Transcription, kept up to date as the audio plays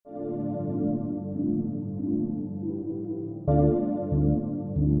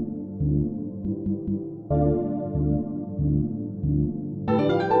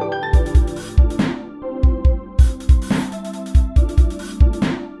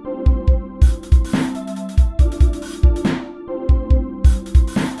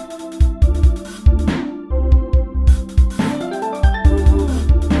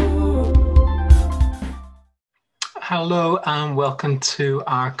Hello and welcome to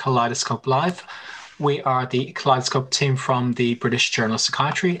our Kaleidoscope Live. We are the Kaleidoscope team from the British Journal of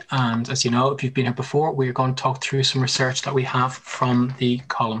Psychiatry, and as you know, if you've been here before, we're going to talk through some research that we have from the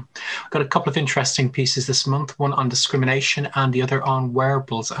column. We've got a couple of interesting pieces this month, one on discrimination and the other on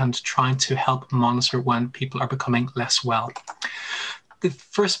wearables and trying to help monitor when people are becoming less well. The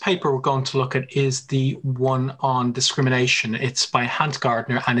first paper we're going to look at is the one on discrimination. It's by Hant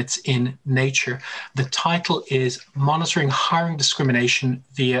Gardner and it's in Nature. The title is Monitoring Hiring Discrimination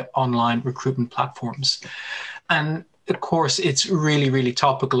via Online Recruitment Platforms. And of course, it's really, really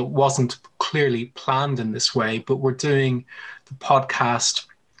topical. It wasn't clearly planned in this way, but we're doing the podcast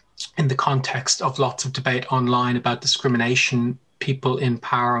in the context of lots of debate online about discrimination, people in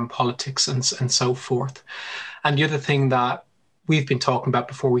power and politics and so forth. And the other thing that we've been talking about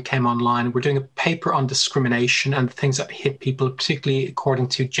before we came online, we're doing a paper on discrimination and things that hit people, particularly according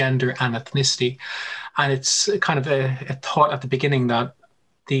to gender and ethnicity. And it's kind of a thought at the beginning that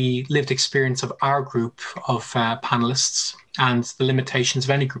the lived experience of our group of panelists and the limitations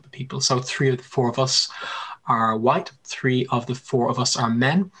of any group of people. So 3 of the 4 of us are white, 3 of the 4 of us are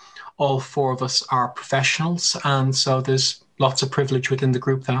men, all 4 of us are professionals. And so there's lots of privilege within the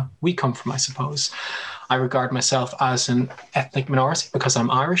group that we come from, I suppose. I regard myself as an ethnic minority because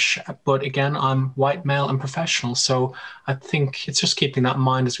I'm Irish, but again, I'm white, male and professional. So I think it's just keeping that in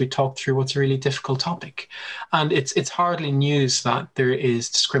mind as we talk through what's a really difficult topic. And it's hardly news that there is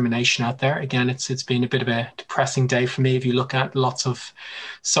discrimination out there. Again, it's been a bit of a depressing day for me if you look at lots of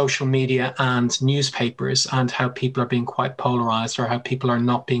social media and newspapers and how people are being quite polarized or how people are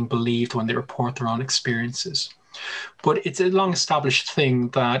not being believed when they report their own experiences. But it's a long-established thing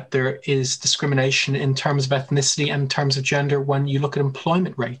that there is discrimination in terms of ethnicity and in terms of gender when you look at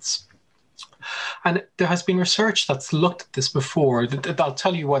employment rates. And there has been research that's looked at this before. I'll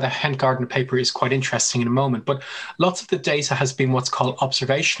tell you why the Hant Gardner paper is quite interesting in a moment, but lots of the data has been what's called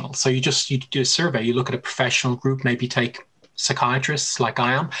observational. So you do a survey, you look at a professional group, maybe take psychiatrists like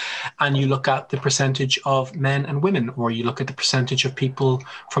I am, and you look at the percentage of men and women, or you look at the percentage of people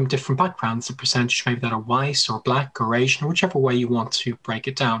from different backgrounds, the percentage maybe that are white or black or Asian, or whichever way you want to break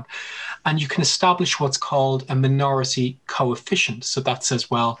it down. And you can establish what's called a minority coefficient. So that says,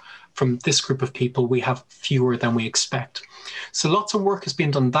 well, from this group of people, we have fewer than we expect. So lots of work has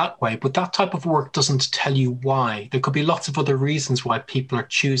been done that way, but that type of work doesn't tell you why. There could be lots of other reasons why people are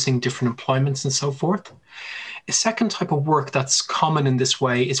choosing different employments and so forth. A second type of work that's common in this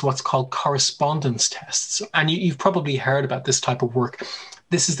way is what's called correspondence tests. And you've probably heard about this type of work.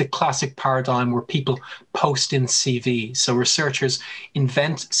 This is the classic paradigm where people post in CVs. So researchers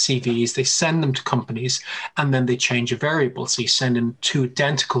invent CVs, they send them to companies, and then they change a variable. So you send in 2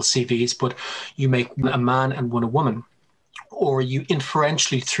 identical CVs, but you make one a man and one a woman. Or you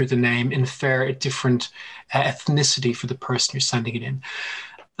inferentially, through the name, infer a different ethnicity for the person you're sending it in.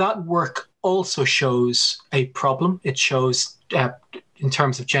 That work also shows a problem. It shows, in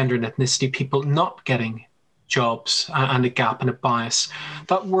terms of gender and ethnicity, people not getting jobs and a gap and a bias.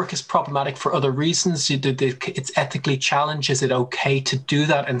 That work is problematic for other reasons. It's ethically challenged. Is it okay to do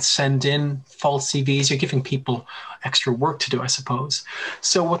that and send in false CVs? You're giving people extra work to do, I suppose.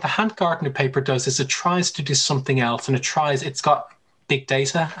 So what the Hant Gardner paper does is it tries to do something else, and it's got big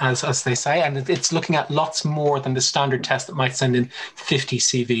data, as they say, and it's looking at lots more than the standard test that might send in 50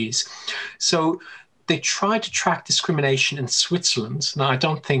 CVs. So they tried to track discrimination in Switzerland. Now, I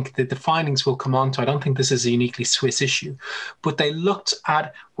don't think that the findings will come on to, I don't think this is a uniquely Swiss issue, but they looked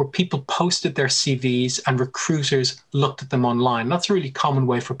at where people posted their CVs and recruiters looked at them online. That's a really common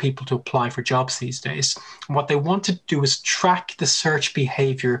way for people to apply for jobs these days. And what they wanted to do was track the search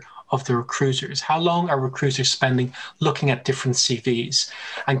behavior of the recruiters. How long are recruiters spending looking at different CVs?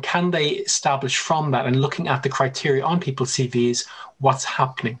 And can they establish from that and looking at the criteria on people's CVs, what's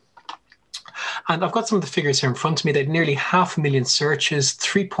happening? And I've got some of the figures here in front of me. They had nearly 500,000 searches,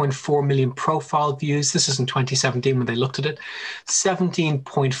 3.4 million profile views. This is in 2017 when they looked at it.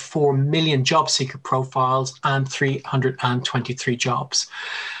 17.4 million job seeker profiles and 323 jobs.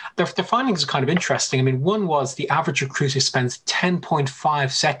 Their findings are kind of interesting. I mean, one was the average recruiter spends 10.5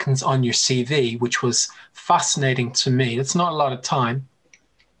 seconds on your CV, which was fascinating to me. It's not a lot of time.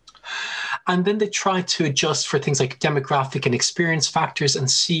 And then they tried to adjust for things like demographic and experience factors and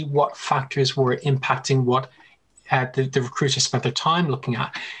see what factors were impacting what the recruiters spent their time looking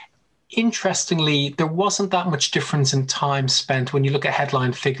at. Interestingly, there wasn't that much difference in time spent when you look at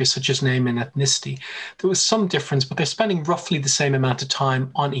headline figures such as name and ethnicity. There was some difference, but they're spending roughly the same amount of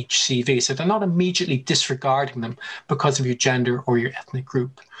time on each CV. So they're not immediately disregarding them because of your gender or your ethnic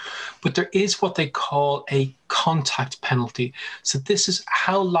group. But there is what they call a contact penalty. So this is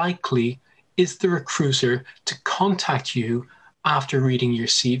how likely is the recruiter to contact you after reading your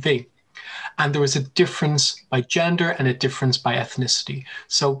CV. And there was a difference by gender and a difference by ethnicity.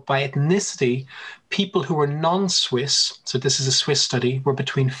 So by ethnicity, people who were non-Swiss, so this is a Swiss study, were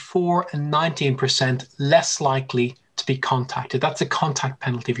between 4 and 19% less likely to be contacted. That's a contact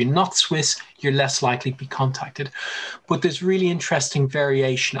penalty. If you're not Swiss, you're less likely to be contacted. But there's really interesting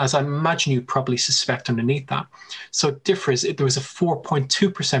variation, as I imagine you probably suspect underneath that. So it differs. There was a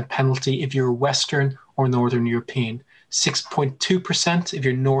 4.2% penalty if you're Western or Northern European, 6.2% if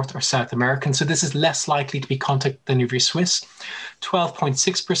you're North or South American. So this is less likely to be contacted than if you're Swiss.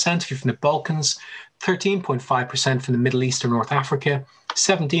 12.6% if you're from the Balkans, 13.5% from the Middle East or North Africa,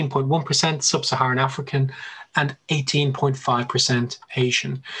 17.1% Sub-Saharan African, and 18.5%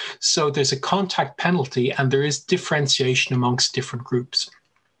 Asian. So there's a contact penalty and there is differentiation amongst different groups.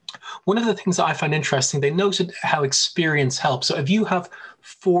 One of the things that I find interesting, they noted how experience helps. So if you have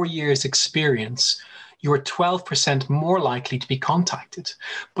 4 years experience, you are 12% more likely to be contacted.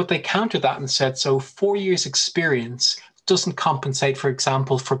 But they countered that and said, so 4 years experience doesn't compensate, for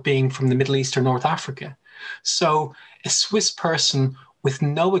example, for being from the Middle East or North Africa. So a Swiss person with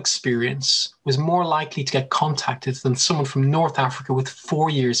no experience was more likely to get contacted than someone from North Africa with 4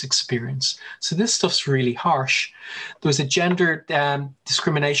 years experience. So this stuff's really harsh. There was a gender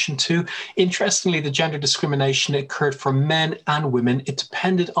discrimination too. Interestingly, the gender discrimination occurred for men and women. It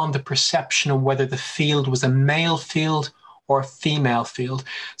depended on the perception of whether the field was a male field or a female field.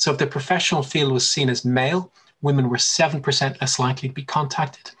 So if the professional field was seen as male, women were 7% less likely to be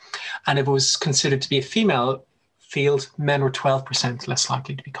contacted. And if it was considered to be a female field, men were 12% less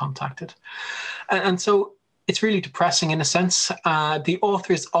likely to be contacted. And so it's really depressing in a sense. The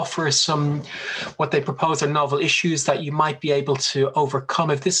authors offer some, what they propose are novel issues that you might be able to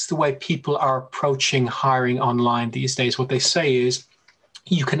overcome. If this is the way people are approaching hiring online these days, what they say is,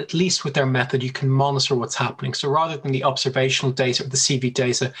 you can at least with their method, you can monitor what's happening. So rather than the observational data or the CV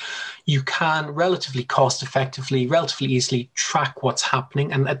data, you can relatively cost effectively, relatively easily track what's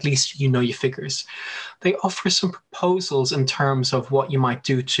happening, and at least you know your figures. They offer some proposals in terms of what you might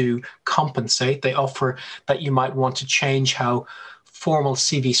do to compensate. They offer that you might want to change how formal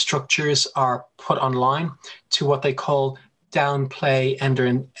CV structures are put online to what they call downplay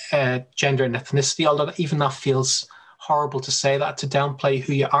gender and ethnicity, although even that feels horrible to say that, to downplay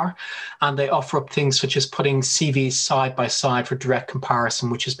who you are. And they offer up things such as putting CVs side by side for direct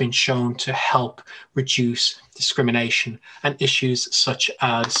comparison, which has been shown to help reduce discrimination, and issues such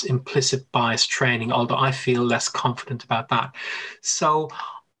as implicit bias training, although I feel less confident about that. So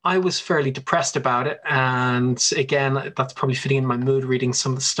I was fairly depressed about it. And again, that's probably fitting in my mood reading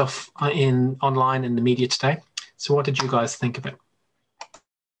some of the stuff online in the media today. So what did you guys think of it?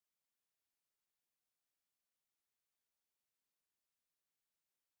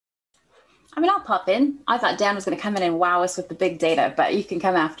 I mean, I'll pop in. I thought Dan was going to come in and wow us with the big data, but you can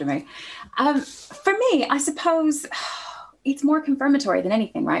come after me. For me, I suppose it's more confirmatory than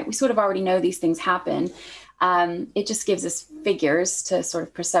anything, right? We sort of already know these things happen. It just gives us figures to sort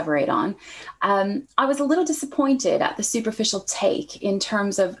of perseverate on. I was a little disappointed at the superficial take in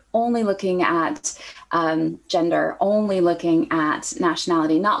terms of only looking at gender, only looking at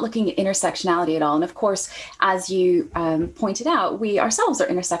nationality, not looking at intersectionality at all. And of course, as you pointed out, we ourselves are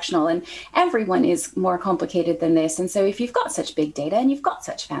intersectional and everyone is more complicated than this. And so if you've got such big data and you've got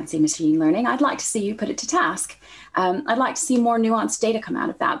such fancy machine learning, I'd like to see you put it to task. I'd like to see more nuanced data come out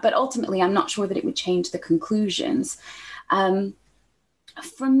of that, but ultimately I'm not sure that it would change the conclusions.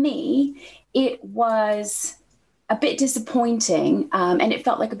 For me, it was a bit disappointing, and it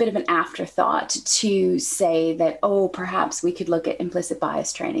felt like a bit of an afterthought to say that, oh, perhaps we could look at implicit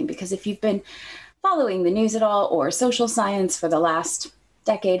bias training, because if you've been following the news at all or social science for the last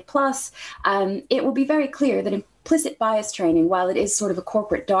decade plus, it will be very clear that implicit bias training, while it is sort of a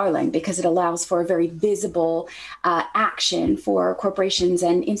corporate darling because it allows for a very visible action for corporations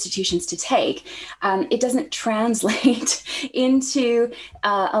and institutions to take, it doesn't translate into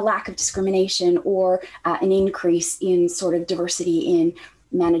a lack of discrimination or an increase in sort of diversity in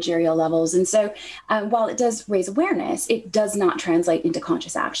managerial levels. And so while it does raise awareness, it does not translate into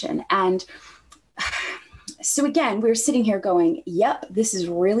conscious action. And so again, we're sitting here going, yep, this is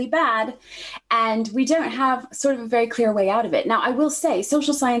really bad. And we don't have sort of a very clear way out of it. Now, I will say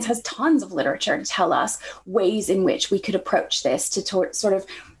social science has tons of literature to tell us ways in which we could approach this to sort of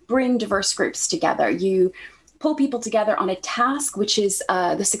bring diverse groups together. You pull people together on a task, which is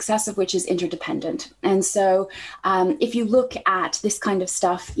the success of which is interdependent. And so if you look at this kind of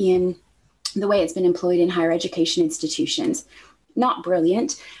stuff in the way it's been employed in higher education institutions, not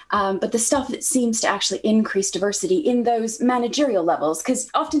brilliant, but the stuff that seems to actually increase diversity in those managerial levels, because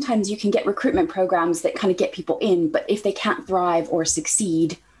oftentimes you can get recruitment programs that kind of get people in, but if they can't thrive or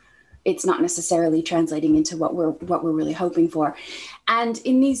succeed, it's not necessarily translating into what we're really hoping for. And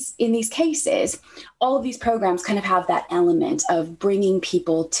in these cases, all of these programs kind of have that element of bringing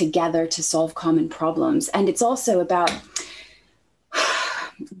people together to solve common problems. And it's also about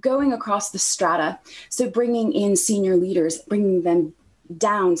going across the strata. So bringing in senior leaders, bringing them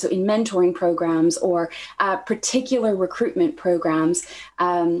down. So in mentoring programs or particular recruitment programs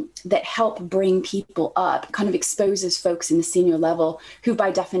that help bring people up, kind of exposes folks in the senior level who by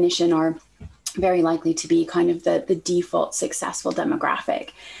definition are very likely to be kind of the default successful demographic,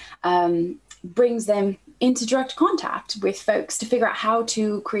 brings them into direct contact with folks to figure out how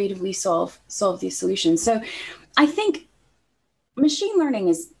to creatively solve these solutions. So I think machine learning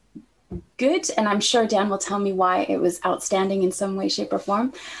is good, and I'm sure Dan will tell me why it was outstanding in some way, shape, or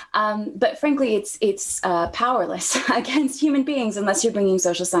form. But frankly, it's powerless against human beings unless you're bringing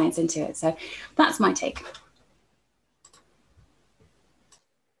social science into it. So that's my take.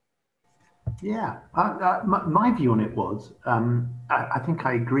 Yeah, my view on it was, I think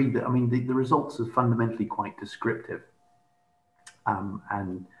I agree that, I mean, the results are fundamentally quite descriptive.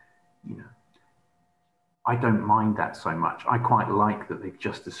 And, you know, I don't mind that so much. I quite like that they've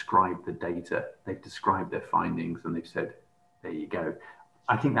just described the data, they've described their findings, and they've said, there you go.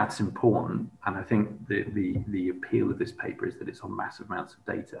 I think that's important. And I think the appeal of this paper is that it's on massive amounts of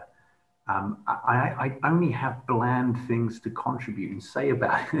data. I only have bland things to contribute and say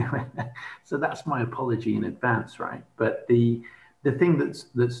about it. So that's my apology in advance, right? But the thing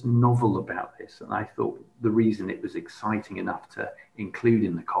that's novel about this, and I thought the reason it was exciting enough to include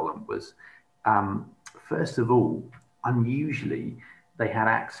in the column was, first of all, unusually, they had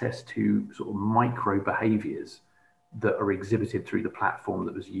access to sort of micro behaviors that are exhibited through the platform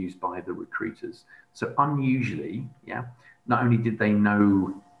that was used by the recruiters. So unusually, yeah, not only did they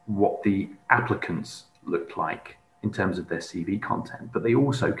know what the applicants looked like in terms of their CV content, but they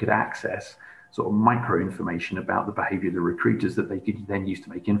also could access sort of micro information about the behavior of the recruiters that they could then use to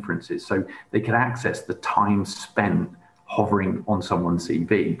make inferences. So they could access the time spent hovering on someone's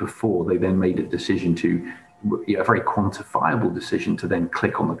CV before they then made a decision to, a very quantifiable decision to then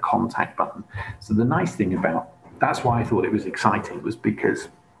click on the contact button. So the nice thing about, that's why I thought it was exciting, was because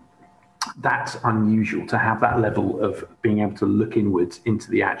that's unusual to have that level of being able to look inwards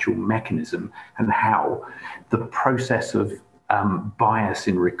into the actual mechanism and how the process of bias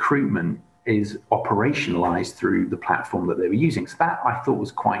in recruitment is operationalized through the platform that they were using. So that I thought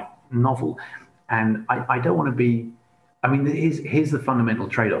was quite novel. And I don't want to be, I mean, here's the fundamental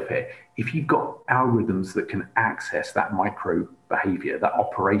trade-off here. If you've got algorithms that can access that micro behavior, that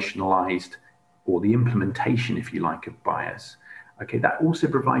operationalized, or the implementation, if you like, of bias, okay, that also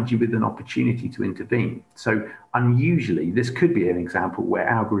provides you with an opportunity to intervene. So unusually, this could be an example where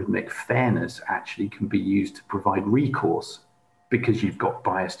algorithmic fairness actually can be used to provide recourse because you've got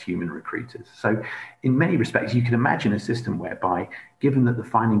biased human recruiters. So in many respects, you can imagine a system whereby, given that the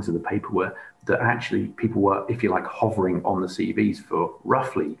findings of the paper were that actually people were, if you like, hovering on the CVs for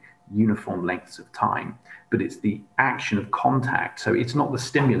roughly uniform lengths of time, but it's the action of contact. So it's not the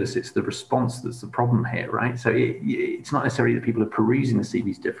stimulus, it's the response that's the problem here, right? So it's not necessarily that people are perusing the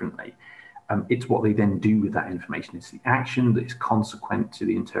CVs differently. It's what they then do with that information. It's the action that is consequent to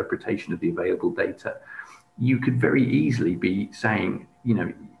the interpretation of the available data. You could very easily be saying, you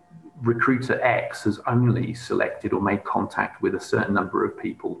know, recruiter X has only selected or made contact with a certain number of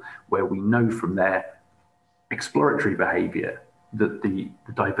people where we know from their exploratory behavior that the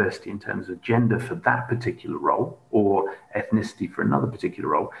diversity in terms of gender for that particular role or ethnicity for another particular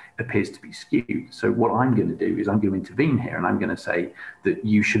role appears to be skewed. So what I'm going to do is I'm going to intervene here, and I'm going to say that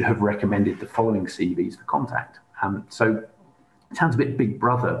you should have recommended the following CVs for contact. So it sounds a bit Big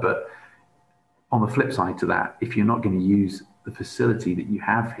Brother, but on the flip side to that, if you're not going to use the facility that you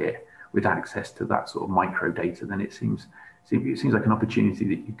have here with access to that sort of micro data, then it seems like an opportunity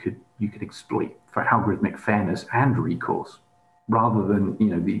that you could exploit for algorithmic fairness and recourse, rather than, you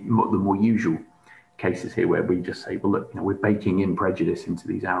know, the more usual cases here where we just say, well, look, you know, we're baking in prejudice into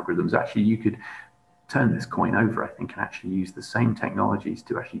these algorithms. Actually, you could turn this coin over, I think, and actually use the same technologies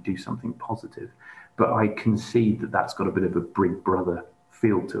to actually do something positive. But I concede that that's got a bit of a Big Brother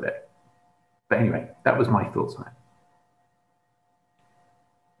feel to it. But anyway, that was my thoughts on it.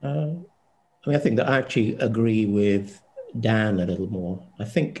 I mean, I think that I actually agree with Dan a little more. I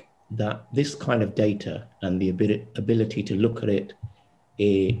think that this kind of data and the ability to look at it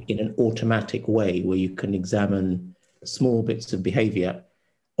in an automatic way where you can examine small bits of behavior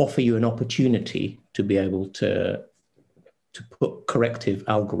offer you an opportunity to be able to to put corrective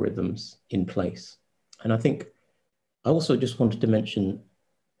algorithms in place. And I think I also just wanted to mention,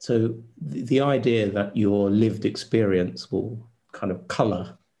 so the idea that your lived experience will kind of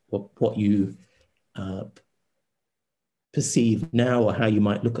color what you perceive now, or how you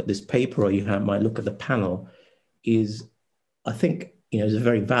might look at this paper, or you might look at the panel, is, I think, is a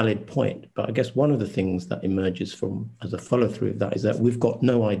very valid point. But I guess one of the things that emerges from as a follow through of that is that we've got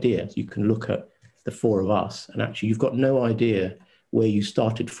no idea. You can look at the four of us, and actually you've got no idea where you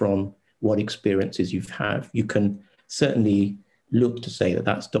started from, what experiences you've had. You can certainly look to say that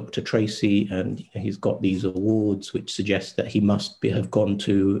that's Dr. Tracy, and he's got these awards, which suggest that he must have gone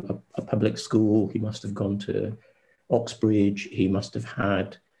to a public school, he must have gone to Oxbridge, he must have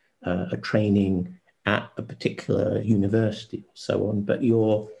had a training at a particular university, so on. But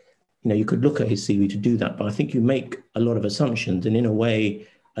you could look at his CV to do that, but I think you make a lot of assumptions. And in a way,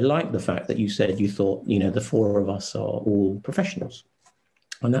 I like the fact that you said you thought, the four of us are all professionals.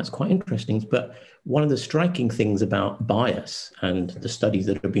 And that's quite interesting. But one of the striking things about bias and the studies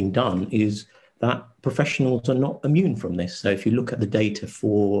that are being done is that professionals are not immune from this. So if you look at the data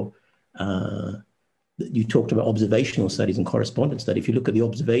for, you talked about observational studies and correspondence study. If you look at the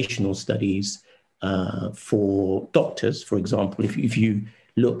observational studies for doctors, for example, if you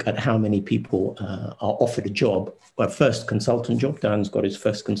look at how many people are offered a job, a first consultant job, Dan's got his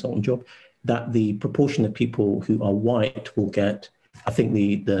first consultant job, that the proportion of people who are white will get, I think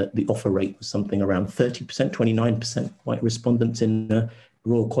the offer rate was something around 30%, 29% white respondents in the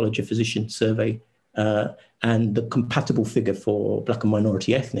Royal College of Physicians survey. And the compatible figure for Black and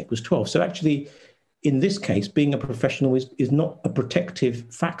minority ethnic was 12. So actually, in this case, being a professional is not a protective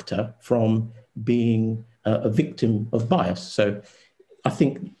factor from being a victim of bias. So I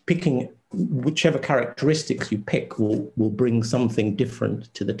think picking whichever characteristics you pick will bring something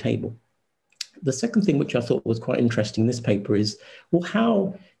different to the table. The second thing which I thought was quite interesting in this paper is, well,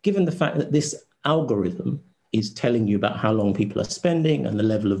 how, given the fact that this algorithm is telling you about how long people are spending and the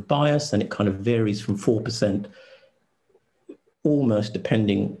level of bias, and it kind of varies from 4%, almost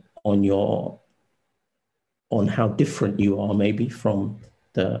depending on how different you are maybe from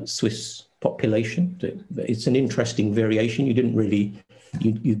the Swiss population. It's an interesting variation. You didn't really,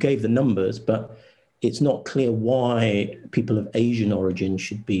 you gave the numbers, but it's not clear why people of Asian origin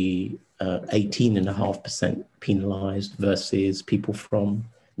should be 18.5% penalized versus people from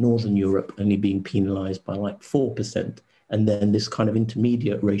Northern Europe only being penalized by like 4%. And then this kind of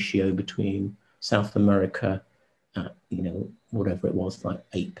intermediate ratio between South America, whatever it was, like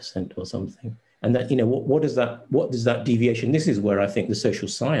 8% or something. And that, what does that deviation? This is where I think the social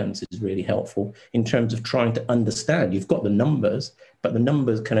science is really helpful in terms of trying to understand. You've got the numbers, but the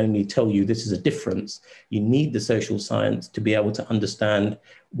numbers can only tell you this is a difference. You need the social science to be able to understand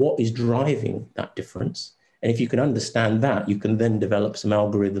what is driving that difference. And if you can understand that, you can then develop some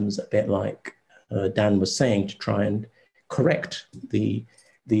algorithms, a bit like Dan was saying, to try and correct the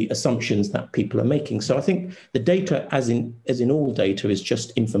assumptions that people are making. So I think the data, as in all data, is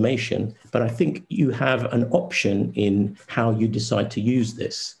just information, but I think you have an option in how you decide to use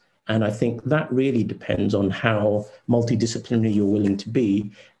this. And I think that really depends on how multidisciplinary you're willing to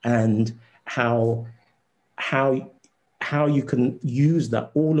be, and how you can use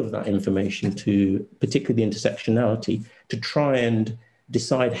that, all of that information, to particularly the intersectionality, to try and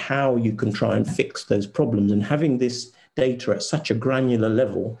decide how you can try and fix those problems. And having this data at such a granular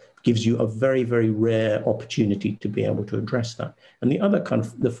level gives you a very, very rare opportunity to be able to address that. And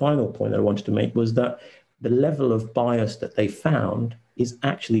the final point that I wanted to make was that the level of bias that they found is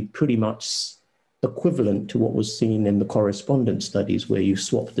actually pretty much equivalent to what was seen in the correspondence studies, where you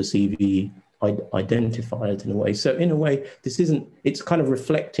swap the CV identifiers in a way. So in a way, it's kind of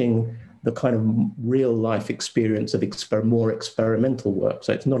reflecting the kind of real life experience of more experimental work.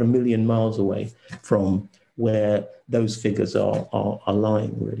 So it's not a million miles away from where those figures are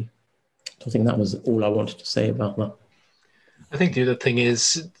lying, really. So I think that was all I wanted to say about that. I think the other thing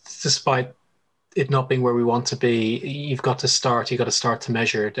is, despite it not being where we want to be, you've got to start to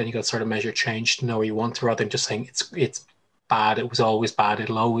measure, then you got to start to measure change to know where you want to, rather than just saying it's bad, it was always bad,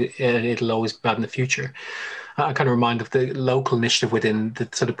 it'll always be bad in the future. I kind of remind of the local initiative within the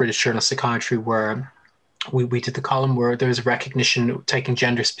sort of British Journal of Psychiatry, where we did the column where there was a recognition, taking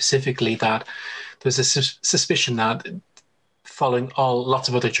gender specifically, that there's a suspicion that, following lots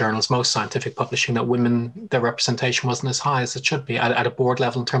of other journals, most scientific publishing, that women, their representation wasn't as high as it should be at a board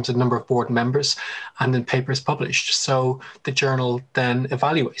level in terms of number of board members and in papers published. So the journal then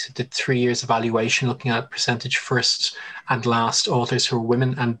evaluated, did 3 years evaluation, looking at percentage first and last authors who are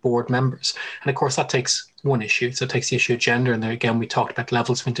women and board members. And of course, that takes one issue. So it takes the issue of gender. And there again, we talked about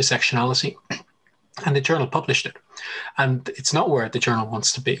levels of intersectionality. And the journal published it. And it's not where the journal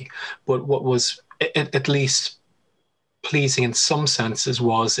wants to be. But what was at least pleasing in some senses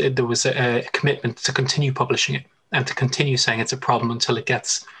was there was a commitment to continue publishing it and to continue saying it's a problem until it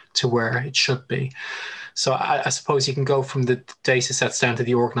gets to where it should be. So I suppose you can go from the data sets down to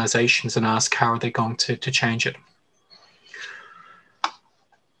the organizations and ask how are they going to change it.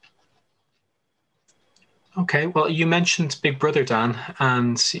 Okay, well, you mentioned Big Brother, Dan,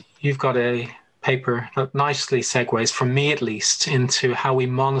 and you've got a paper that nicely segues, from me at least, into how we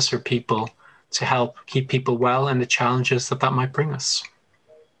monitor people to help keep people well and the challenges that might bring us.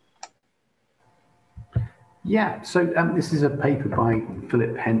 Yeah, so this is a paper by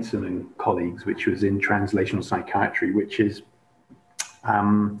Philip Henson and colleagues, which was in Translational Psychiatry, which is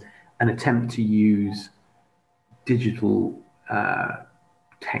an attempt to use digital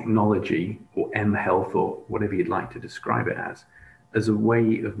technology, or mHealth, or whatever you'd like to describe it as a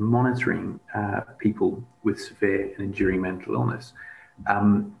way of monitoring people with severe and enduring mental illness.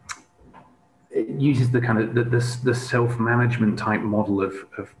 It uses the kind of the self-management type model of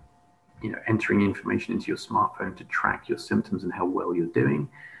entering information into your smartphone to track your symptoms and how well you're doing.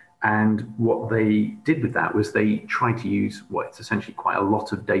 And what they did with that was they tried to use what's essentially quite a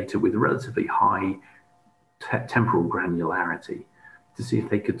lot of data with relatively high temporal granularity to see if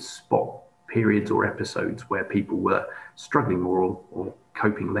they could spot periods or episodes where people were struggling more or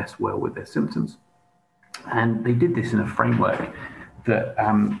coping less well with their symptoms. And they did this in a framework that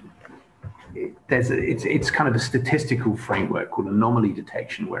it's kind of a statistical framework called anomaly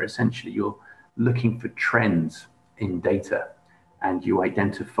detection, where essentially you're looking for trends in data and you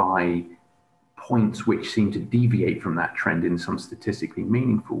identify points which seem to deviate from that trend in some statistically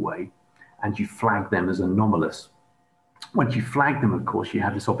meaningful way, and you flag them as anomalous. Once you flag them, of course, you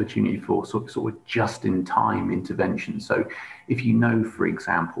have this opportunity for sort of just-in-time intervention. So if you know, for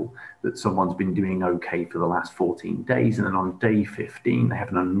example, that someone's been doing okay for the last 14 days, and then on day 15, they have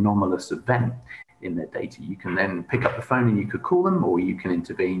an anomalous event in their data, you can then pick up the phone and you could call them, or you can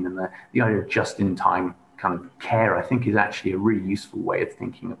intervene. And the idea of just-in-time kind of care, I think, is actually a really useful way of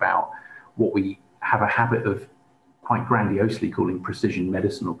thinking about what we have a habit of quite grandiosely calling precision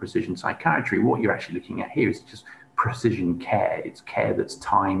medicine or precision psychiatry. What you're actually looking at here is just precision care. It's care that's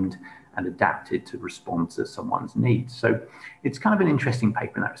timed and adapted to respond to someone's needs. So it's kind of an interesting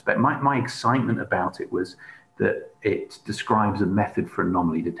paper in that respect. My excitement about it was that it describes a method for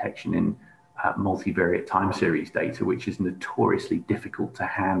anomaly detection in multivariate time series data, which is notoriously difficult to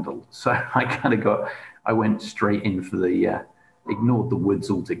handle. So I went straight in for the, ignored the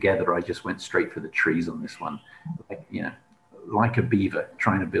woods altogether. I just went straight for the trees on this one. Like a beaver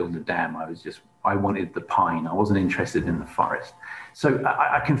trying to build a dam, I wanted the pine. I wasn't interested in the forest. So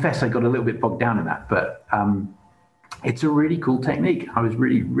I confess I got a little bit bogged down in that, but it's a really cool technique. I was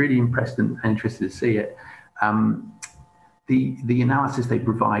really, really impressed and interested to see it. The analysis they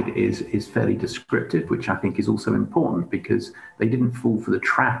provide is fairly descriptive, which I think is also important because they didn't fall for the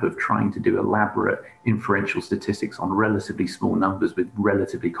trap of trying to do elaborate inferential statistics on relatively small numbers with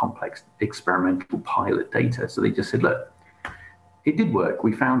relatively complex experimental pilot data. So they just said, look, it did work.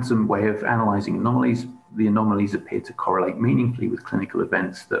 We found some way of analyzing anomalies. The anomalies appear to correlate meaningfully with clinical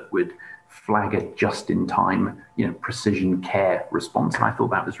events that would flag a just-in-time, precision care response. And I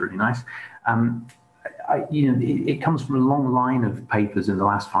thought that was really nice. It comes from a long line of papers in the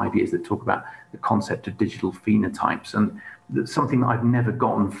last 5 years that talk about the concept of digital phenotypes. And something that I've never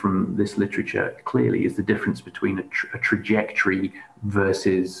gotten from this literature clearly is the difference between a trajectory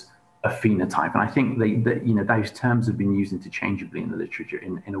versus a phenotype. And I think those terms have been used interchangeably in the literature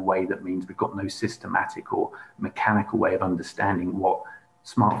in a way that means we've got no systematic or mechanical way of understanding what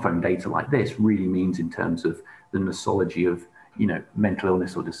smartphone data like this really means in terms of the nosology of mental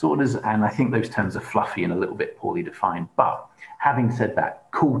illness or disorders. And I think those terms are fluffy and a little bit poorly defined. But having said that,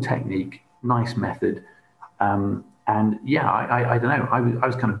 cool technique, nice method. And yeah, I don't know, I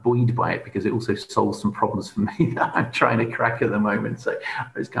was kind of buoyed by it because it also solves some problems for me that I'm trying to crack at the moment. So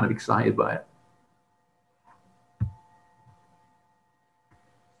I was kind of excited by it.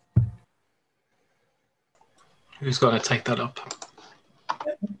 Who's going to take that up?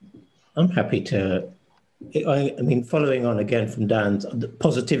 I'm happy to. I mean, following on again from Dan's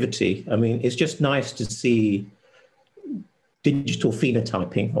positivity, I mean, it's just nice to see digital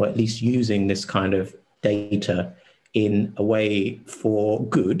phenotyping, or at least using this kind of data in a way for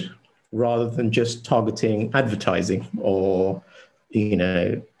good, rather than just targeting advertising or,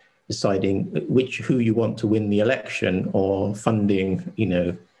 deciding who you want to win the election, or funding,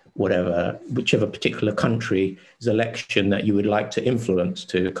 whichever particular country's election that you would like to influence,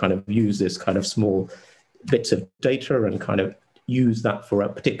 to kind of use this kind of small bits of data and kind of use that for a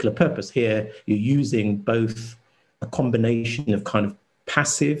particular purpose. Here, you're using both a combination of kind of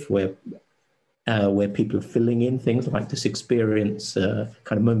passive, where people are filling in things like this experience,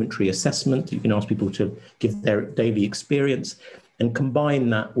 kind of momentary assessment. You can ask people to give their daily experience and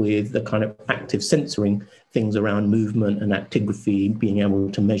combine that with the kind of active censoring things around movement and actigraphy, being able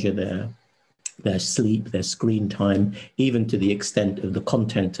to measure their sleep, their screen time, even to the extent of the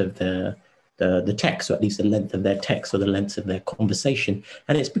content of the text, or at least the length of their text or the length of their conversation.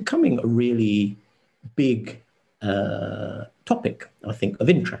 And it's becoming a really big topic, I think, of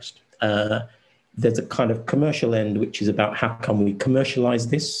interest. There's a kind of commercial end, which is about how can we commercialize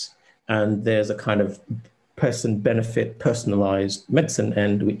this? And there's a kind of person benefit, personalized medicine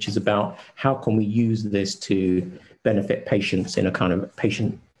end, which is about how can we use this to benefit patients in a kind of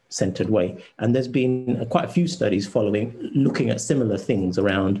patient-centered way. And there's been quite a few studies looking at similar things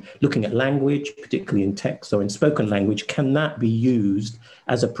around looking at language, particularly in text or in spoken language. Can that be used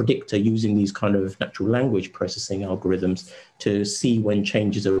as a predictor using these kind of natural language processing algorithms to see when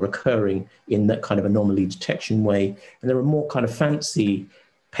changes are occurring in that kind of anomaly detection way? And there are more kind of fancy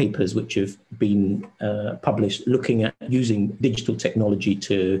papers which have been published looking at using digital technology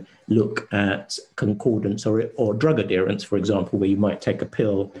to look at concordance or drug adherence, for example, where you might take a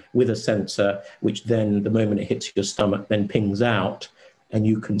pill with a sensor, which then the moment it hits your stomach then pings out, and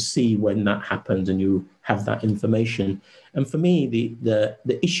you can see when that happens and you have that information. And for me, the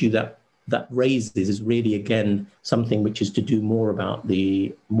issue that raises is really, again, something which is to do more about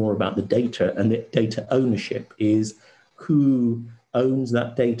the data, and the data ownership is who owns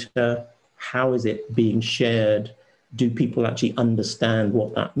that data, how is it being shared, do people actually understand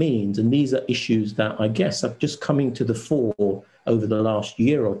what that means? And these are issues that I guess are just coming to the fore over the last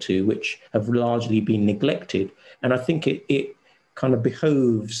year or two, which have largely been neglected. And I think it kind of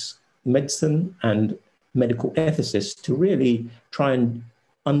behoves medicine and medical ethicists to really try and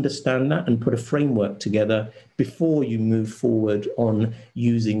understand that and put a framework together before you move forward on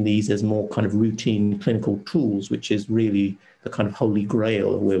using these as more kind of routine clinical tools, which is really the kind of holy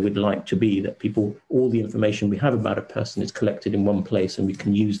grail where we'd like to be, that people, all the information we have about a person is collected in one place, and we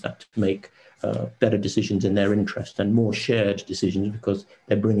can use that to make better decisions in their interest and more shared decisions because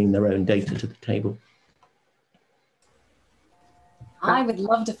they're bringing their own data to the table. I would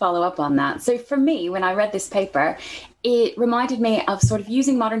love to follow up on that. So for me, when I read this paper, it reminded me of sort of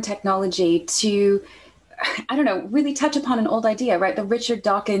using modern technology to, I don't know, really touch upon an old idea, right? The Richard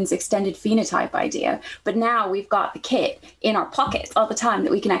Dawkins extended phenotype idea. But now we've got the kit in our pockets all the time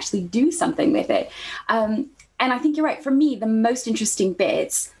that we can actually do something with it. And I think you're right. For me, the most interesting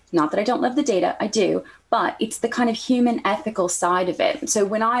bits, not that I don't love the data, I do, but it's the kind of human ethical side of it. So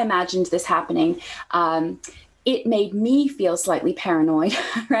when I imagined this happening, it made me feel slightly paranoid,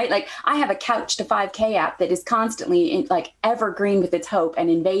 right? Like I have a Couch to 5K app that is constantly like evergreen with its hope and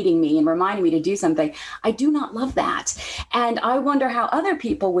invading me and reminding me to do something. I do not love that. And I wonder how other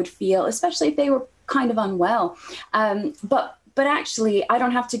people would feel, especially if they were kind of unwell. But actually, I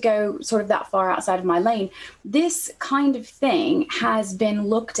don't have to go sort of that far outside of my lane. This kind of thing has been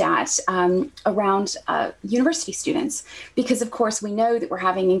looked at around university students, because, of course, we know that we're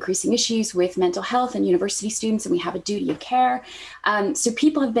having increasing issues with mental health in university students, and we have a duty of care. So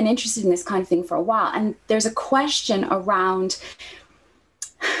people have been interested in this kind of thing for a while. And there's a question around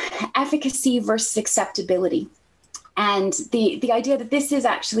efficacy versus acceptability. And the idea that this is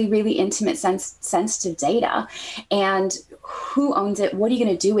actually really intimate, sensitive data, and who owns it? What are you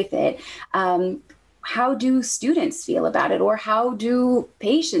going to do with it? How do students feel about it, or how do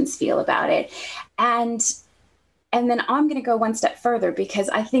patients feel about it? And then I'm going to go one step further, because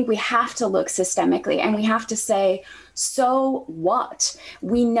I think we have to look systemically, and we have to say, so what?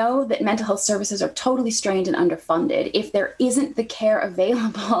 We know that mental health services are totally strained and underfunded. If there isn't the care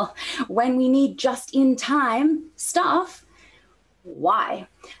available when we need just in time stuff, why?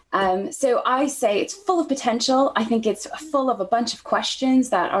 So I say it's full of potential. I think it's full of a bunch of questions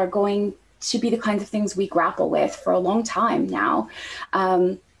that are going to be the kinds of things we grapple with for a long time now.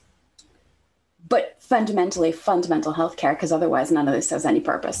 But fundamentally, fundamental healthcare, because otherwise none of this has any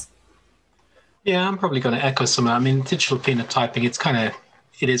purpose. Yeah, I'm probably going to echo some of that. I mean, digital phenotyping,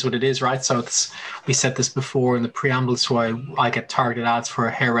 it is what it is, right? So we said this before in the preamble, so I get targeted ads for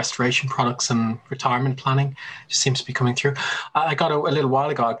hair restoration products and retirement planning. It just seems to be coming through. I got a little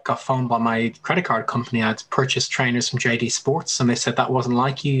while ago, I got phoned by my credit card company. I'd purchased trainers from JD Sports, and they said that wasn't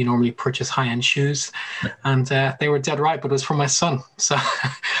like you. You normally purchase high-end shoes. And they were dead right, but it was for my son. So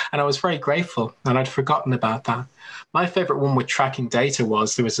And I was very grateful, and I'd forgotten about that. My favorite one with tracking data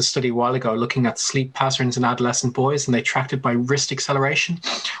was there was a study a while ago looking at sleep patterns in adolescent boys, and they tracked it by wrist acceleration,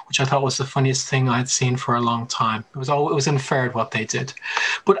 which I thought was the funniest thing I had seen for a long time. It was unfair what they did.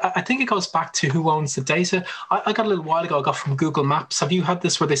 But I think it goes back to who owns the data. I got a little while ago, I got from Google Maps. Have you had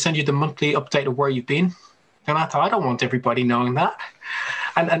this where they send you the monthly update of where you've been? And I thought, I don't want everybody knowing that.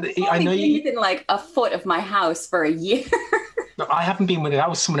 And I know you've been like a foot of my house for a year. No, I haven't been with it. That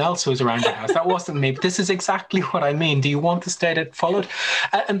was someone else who was around your house. That wasn't me. But this is exactly what I mean. Do you want this data followed?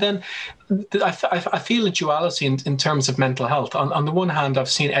 And then I feel a duality in terms of mental health. On the one hand, I've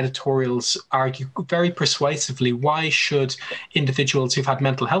seen editorials argue very persuasively, why should individuals who've had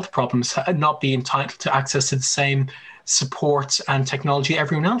mental health problems not be entitled to access to the same support and technology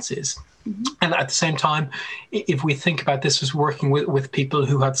everyone else is? Mm-hmm. And at the same time, if we think about this as working with people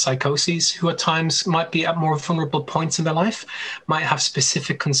who had psychoses, who at times might be at more vulnerable points in their life, might have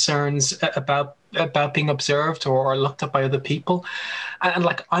specific concerns about being observed or looked at by other people. And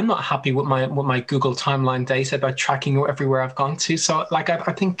like, I'm not happy with my Google timeline data about tracking everywhere I've gone to. So like,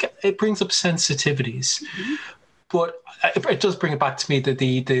 I think it brings up sensitivities. Mm-hmm. But it does bring it back to me that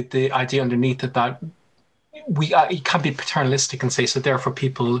the idea underneath it that you can't be paternalistic and say, so therefore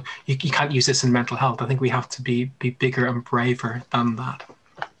people, you can't use this in mental health. I think we have to be bigger and braver than that.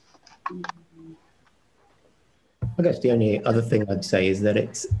 I guess the only other thing I'd say is that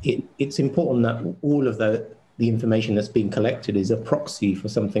it's important that all of the information that's being collected is a proxy for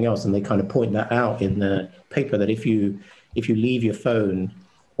something else. And they kind of point that out in the paper, that if you leave your phone,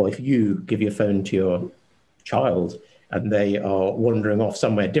 or if you give your phone to your child and they are wandering off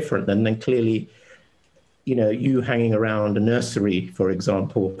somewhere different, then clearly, you hanging around a nursery, for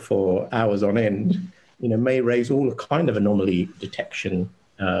example, for hours on end, may raise all kind of anomaly detection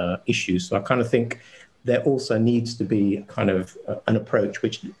issues. So I kind of think there also needs to be kind of an approach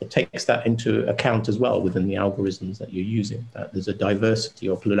which takes that into account as well within the algorithms that you're using, that there's a diversity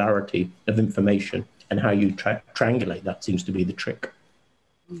or plurality of information, and how you triangulate that seems to be the trick.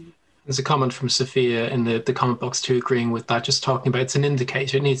 There's a comment from Sophia in the comment box too, agreeing with that, just talking about it's an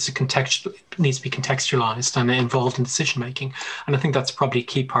indicator. It needs to be contextualized and involved in decision making. And I think that's probably a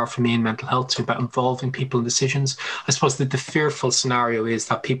key part for me in mental health too, about involving people in decisions. I suppose that the fearful scenario is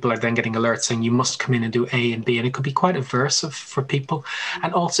that people are then getting alerts saying you must come in and do A and B, and it could be quite aversive for people.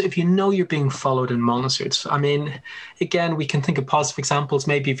 And also, if you know you're being followed and monitored, I mean, again, we can think of positive examples.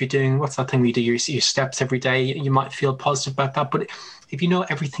 Maybe if you're doing, what's that thing we do, your steps every day, you might feel positive about that. But if you know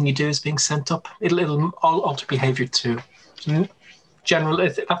everything you do is being sent up, it'll alter behavior too.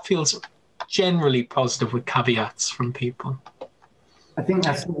 That feels generally positive with caveats from people. I think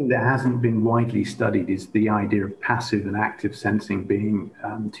that's something that hasn't been widely studied, is the idea of passive and active sensing being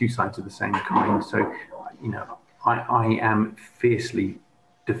two sides of the same coin. So, I am fiercely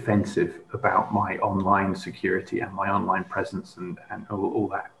defensive about my online security and my online presence and all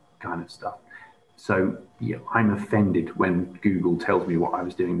that kind of stuff. So I'm offended when Google tells me what I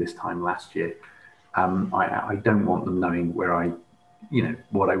was doing this time last year. I don't want them knowing where I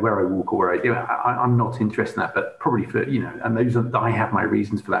walk or where I do. I'm not interested in that, but probably for, and I have my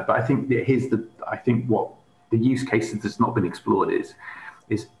reasons for that. But I think what the use case that's not been explored is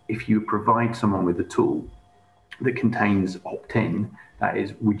if you provide someone with a tool that contains opt-in, that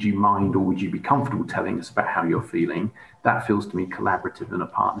is, would you mind or would you be comfortable telling us about how you're feeling? That feels to me collaborative and a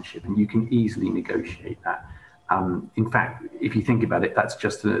partnership, and you can easily negotiate that. In fact, if you think about it,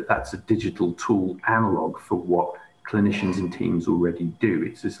 that's a digital tool analog for what clinicians and teams already do.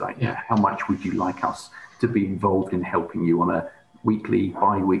 It's just like, how much would you like us to be involved in helping you on a weekly,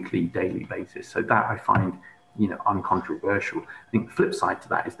 bi-weekly, daily basis? So that I find, uncontroversial. I think the flip side to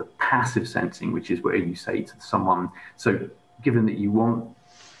that is the passive sensing, which is where you say to someone, so given that you want,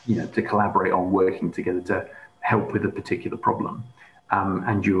 to collaborate on working together to help with a particular problem,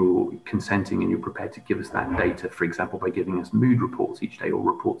 and you're consenting and you're prepared to give us that data, for example, by giving us mood reports each day or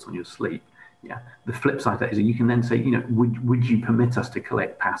reports on your sleep. Yeah. The flip side of that is that you can then say, would you permit us to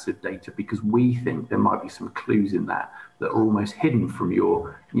collect passive data, because we think there might be some clues in that are almost hidden from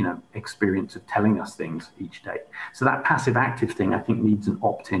your, experience of telling us things each day. So that passive active thing, I think, needs an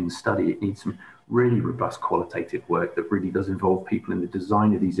opt-in study. It needs some really robust qualitative work that really does involve people in the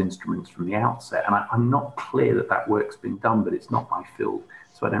design of these instruments from the outset. And I'm not clear that work's been done, but it's not my field,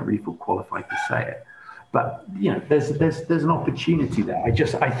 so I don't really feel qualified to say it. But there's an opportunity there.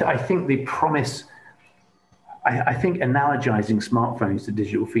 I think the promise. I think analogizing smartphones to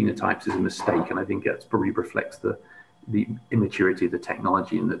digital phenotypes is a mistake, and I think that probably reflects the immaturity of the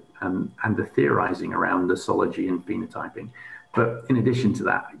technology and the theorizing around nosology and phenotyping. But in addition to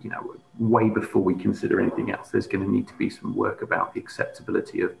that, way before we consider anything else, there's going to need to be some work about the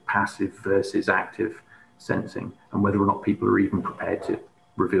acceptability of passive versus active sensing and whether or not people are even prepared to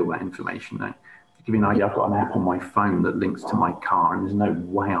reveal that information. Now, to give you an idea, I've got an app on my phone that links to my car, and there's no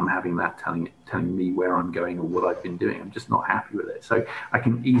way I'm having that telling me where I'm going or what I've been doing. I'm just not happy with it. So I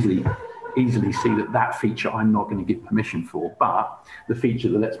can easily see that feature I'm not going to give permission for, but the feature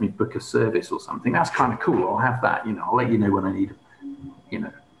that lets me book a service or something, that's kind of cool. I'll have that. I'll let you know when I need,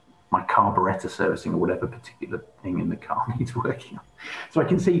 my carburetor servicing or whatever particular thing in the car needs working on. So I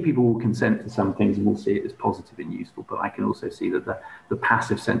can see people will consent to some things and will see it as positive and useful, but I can also see that the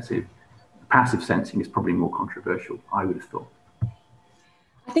passive sensing is probably more controversial, I would have thought.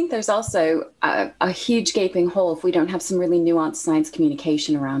 I think there's also a huge gaping hole if we don't have some really nuanced science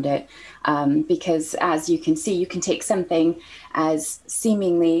communication around it, because as you can see, you can take something as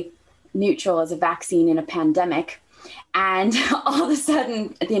seemingly neutral as a vaccine in a pandemic, and all of a sudden,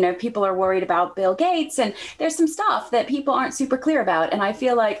 people are worried about Bill Gates, and there's some stuff that people aren't super clear about. And I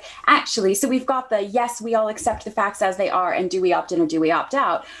feel like actually, so we've got the, yes, we all accept the facts as they are, and do we opt in or do we opt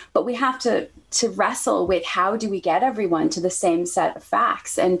out? But we have to wrestle with how do we get everyone to the same set of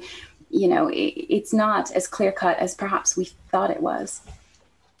facts? And, it's not as clear cut as perhaps we thought it was.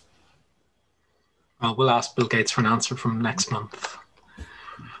 Well, we'll ask Bill Gates for an answer from next month.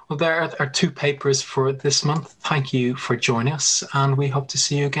 Well, there are 2 papers for this month. Thank you for joining us, and we hope to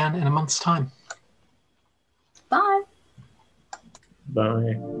see you again in a month's time. Bye.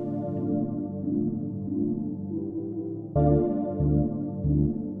 Bye.